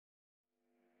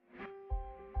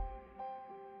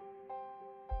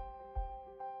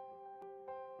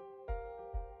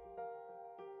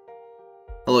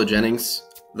Hello, Jennings.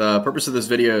 The purpose of this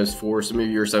video is for some of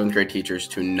your 7th grade teachers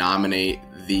to nominate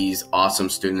these awesome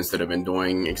students that have been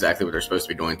doing exactly what they're supposed to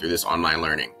be doing through this online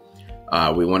learning.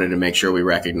 We wanted to make sure we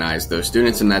recognize those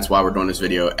students, and that's why we're doing this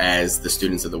video as the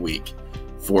students of the week.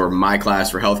 For my class,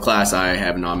 for health class, I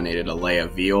have nominated Alea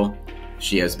Veal.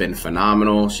 She has been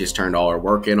phenomenal. She's turned all her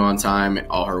work in on time.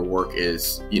 All her work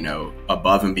is,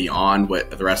 above and beyond what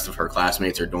the rest of her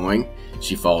classmates are doing.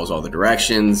 She follows all the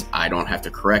directions. I don't have to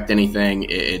correct anything.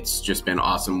 It's just been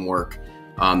awesome work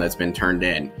that's been turned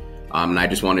in. And I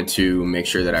just wanted to make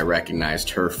sure that I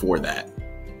recognized her for that.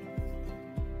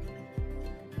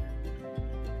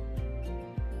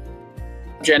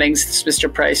 Jennings, this is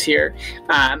Mr. Price here.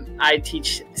 I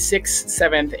teach 6th,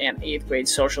 7th, and 8th grade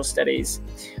social studies.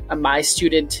 My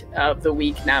student of the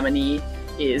week nominee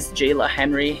is Jayla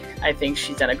Henry. I think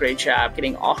she's done a great job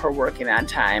getting all her work in on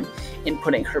time and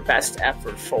putting her best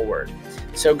effort forward.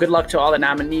 So good luck to all the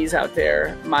nominees out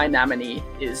there. My nominee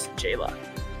is Jayla.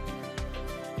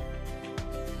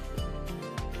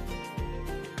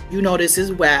 You know, this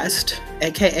is West,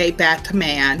 aka Back to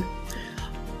Man.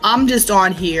 I'm just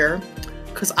on here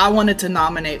because I wanted to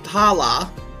nominate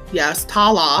Tala, yes,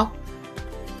 Tala,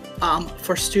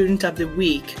 for Student of the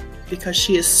Week, because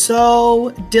she is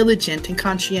so diligent and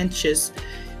conscientious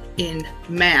in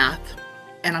math,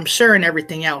 and I'm sure in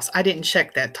everything else. I didn't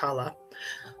check that, Tala.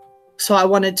 So I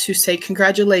wanted to say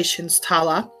congratulations,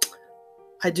 Tala.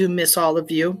 I do miss all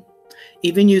of you,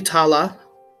 even you, Tala,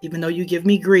 even though you give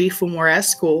me grief when we're at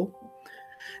school.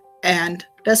 And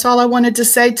that's all I wanted to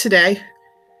say today.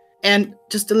 And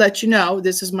just to let you know,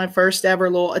 this is my first ever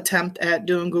little attempt at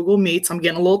doing Google Meets. I'm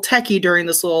getting a little techie during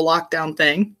this little lockdown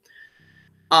thing.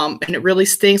 And it really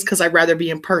stinks because I'd rather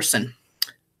be in person.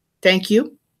 Thank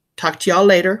you. Talk to y'all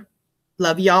later.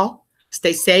 Love y'all.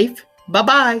 Stay safe.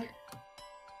 Bye-bye.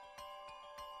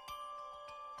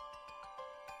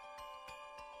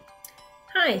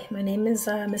 Hi, my name is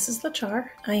Mrs. Lachar.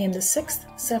 I am the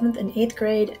 6th, 7th, and 8th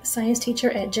grade science teacher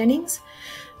at Jennings.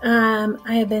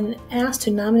 I have been asked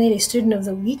to nominate a student of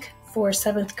the week for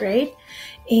 7th grade,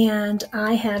 and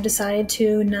I have decided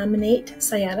to nominate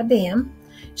Sayada Bam.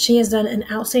 She has done an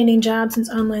outstanding job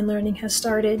since online learning has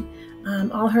started.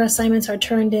 All her assignments are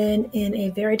turned in a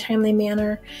very timely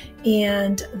manner,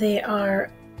 and they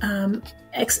are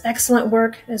excellent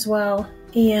work as well.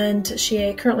 And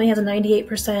she currently has a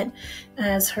 98%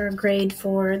 as her grade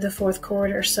for the 4th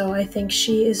quarter. So I think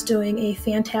she is doing a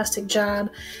fantastic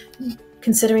job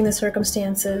considering the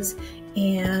circumstances,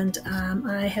 and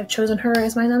I have chosen her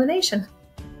as my nomination.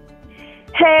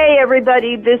 Hey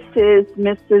everybody, this is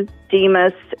Mrs.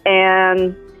 Demas,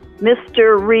 and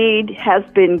Mr. Reed has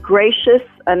been gracious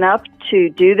enough to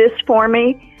do this for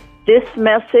me. This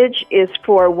message is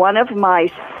for one of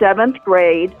my 7th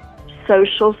grade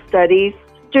social studies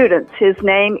students. His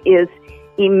name is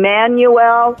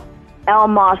Emmanuel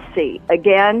Almasi.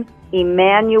 Again,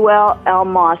 Emmanuel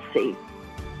Almasi.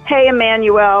 Hey,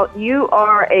 Emmanuel, you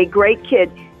are a great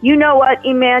kid. You know what,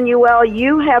 Emmanuel?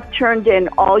 You have turned in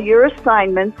all your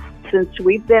assignments since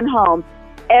we've been home,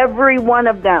 every one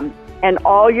of them, and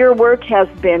all your work has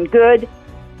been good,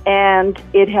 and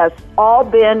it has all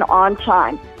been on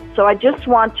time. So I just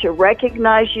want to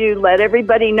recognize you, let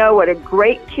everybody know what a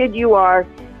great kid you are.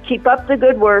 Keep up the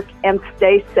good work and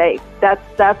stay safe.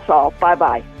 That's all.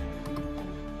 Bye-bye.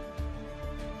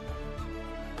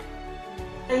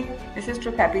 Hey, this is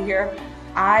Tripepi here.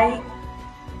 I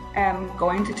am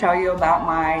going to tell you about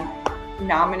my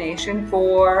nomination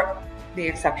for the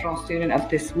exceptional student of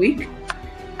this week.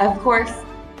 Of course,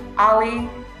 Ali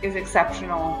is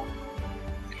exceptional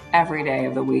every day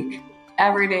of the week,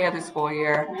 every day of the school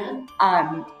year.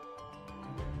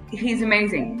 He's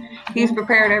amazing. He's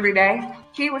prepared every day.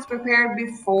 He was prepared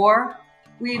before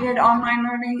we did online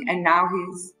learning, and now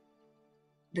he's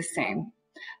the same.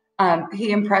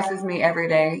 He impresses me every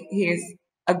day. He is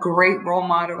a great role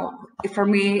model for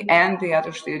me and the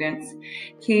other students.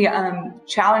 He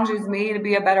challenges me to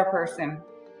be a better person.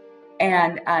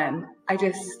 And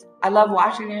I love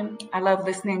watching him. I love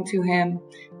listening to him.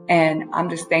 And I'm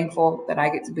just thankful that I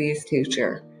get to be his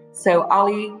teacher. So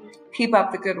Ali, keep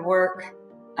up the good work.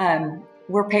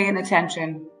 We're paying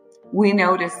attention. We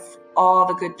notice all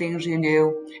the good things you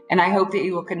do. And I hope that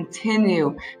you will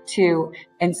continue to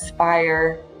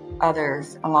inspire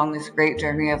others along this great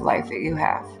journey of life that you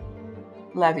have.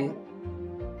 Love you.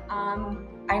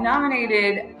 I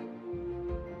nominated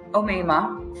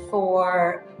Omema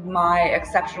for my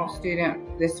exceptional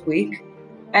student this week.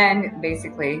 And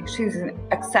basically, she's an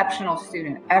exceptional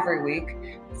student every week.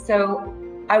 So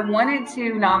I wanted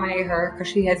to nominate her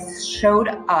because she has showed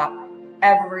up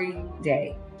every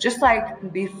day. Just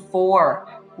like before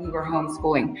we were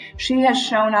homeschooling. She has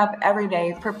shown up every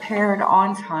day, prepared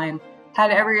on time,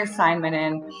 had every assignment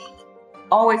in,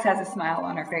 always has a smile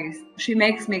on her face. She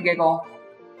makes me giggle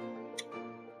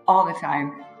all the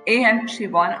time. And she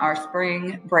won our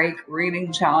spring break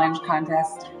reading challenge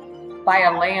contest by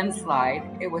a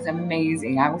landslide. It was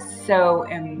amazing. I was so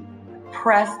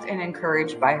impressed and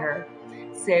encouraged by her.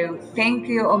 So thank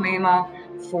you, Omema,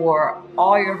 for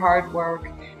all your hard work.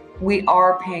 We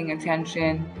are paying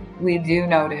attention. We do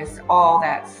notice all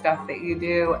that stuff that you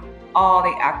do, all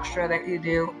the extra that you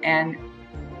do, and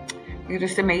you're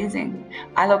just amazing.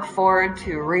 I look forward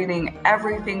to reading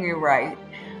everything you write.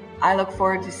 I look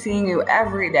forward to seeing you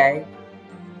every day.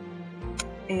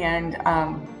 And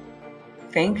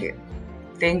thank you.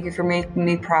 Thank you for making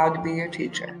me proud to be your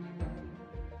teacher.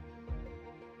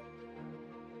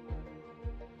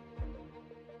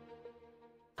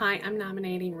 Hi, I'm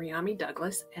nominating Riami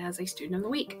Douglas as a Student of the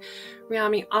Week.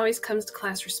 Riami always comes to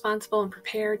class responsible and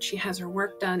prepared. She has her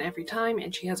work done every time,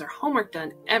 and she has her homework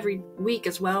done every week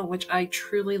as well, which I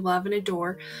truly love and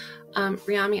adore.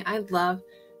 Riami, I love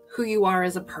who you are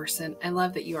as a person. I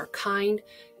love that you are kind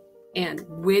and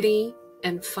witty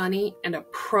and funny and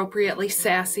appropriately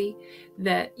sassy,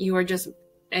 that you are just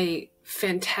a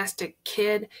fantastic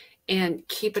kid, and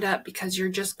keep it up because you're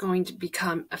just going to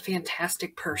become a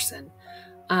fantastic person.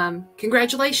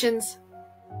 Congratulations.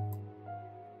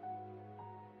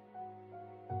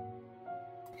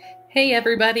 Hey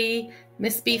everybody,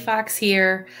 Miss B Fox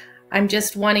here. I'm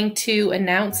just wanting to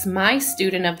announce my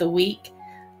Student of the Week.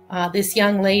 This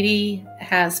young lady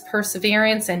has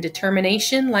perseverance and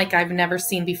determination like I've never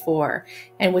seen before.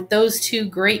 And with those two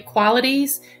great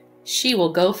qualities, she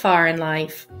will go far in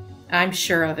life. I'm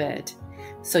sure of it.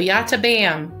 So Yata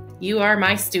Bam, you are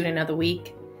my Student of the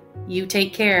Week. You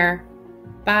take care.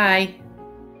 Bye.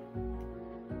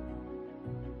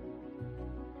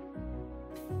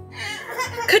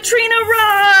 Katrina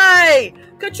Rye!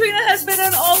 Katrina has been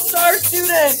an all-star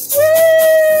student.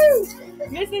 Woo!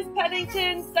 Mrs.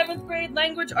 Pennington's 7th grade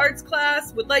language arts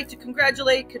class would like to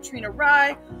congratulate Katrina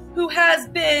Rye, who has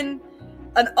been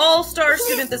an all-star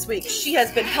student this week. She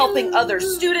has been helping other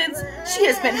students. She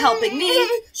has been helping me.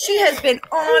 She has been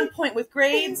on point with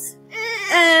grades.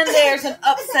 And there's an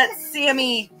upset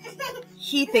Sammy.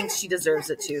 He thinks she deserves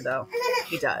it too, though.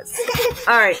 He does.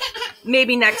 All right.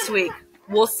 Maybe next week.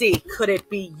 We'll see. Could it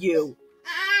be you?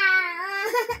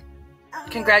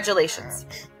 Congratulations.